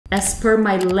As per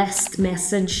my last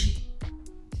message,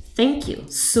 thank you,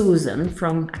 Susan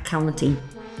from accounting.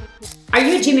 Are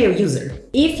you a Gmail user?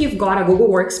 If you've got a Google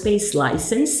Workspace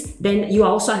license, then you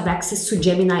also have access to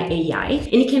Gemini AI,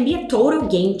 and it can be a total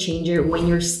game changer when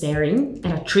you're staring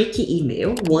at a tricky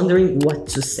email, wondering what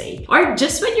to say, or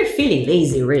just when you're feeling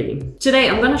lazy, really. Today,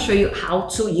 I'm gonna show you how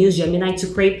to use Gemini to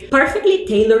create perfectly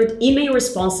tailored email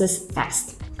responses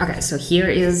fast. Okay, so here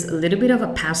is a little bit of a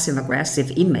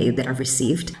passive-aggressive email that I've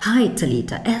received. Hi,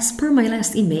 Talita. As per my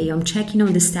last email, I'm checking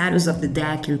on the status of the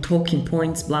deck and talking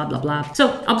points, blah, blah, blah.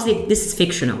 So obviously this is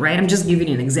fictional, right? I'm just giving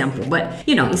you an example. But,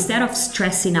 you know, instead of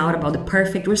stressing out about the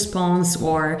perfect response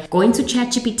or going to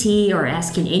ChatGPT or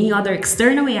asking any other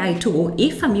external AI tool,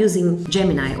 if I'm using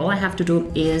Gemini, all I have to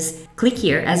do is click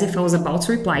here as if I was about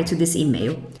to reply to this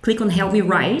email, click on Help Me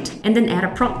Write, and then add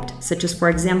a prompt, such as, for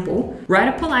example, write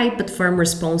a polite but firm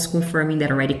response confirming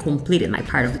that I already completed my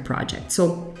part of the project.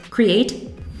 So create.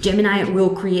 Gemini will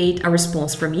create a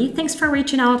response for me. Thanks for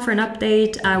reaching out for an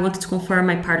update. I wanted to confirm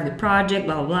my part of the project,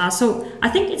 blah, blah, blah. So I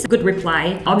think it's a good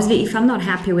reply. Obviously, if I'm not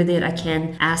happy with it, I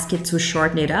can ask it to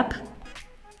shorten it up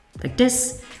like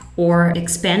this, or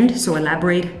expand, so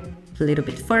elaborate a little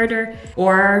bit further,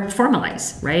 or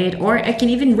formalize, right? Or I can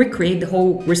even recreate the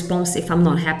whole response if I'm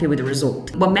not happy with the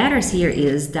result. What matters here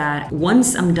is that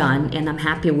once I'm done and I'm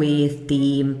happy with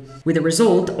the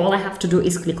result, all I have to do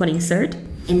is click on insert,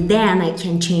 and then I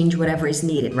can change whatever is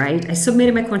needed, right? I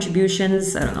submitted my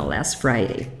contributions, I don't know, last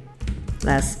Friday,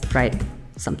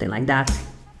 something like that.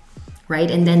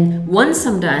 Right? And then once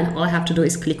I'm done, all I have to do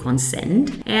is click on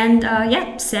send, and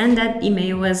yeah, send that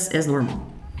email as normal.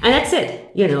 And that's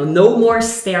it. You know, no more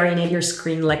staring at your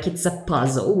screen like it's a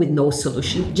puzzle with no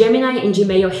solution. Gemini in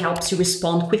Gmail helps you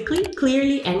respond quickly,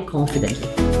 clearly, and confidently.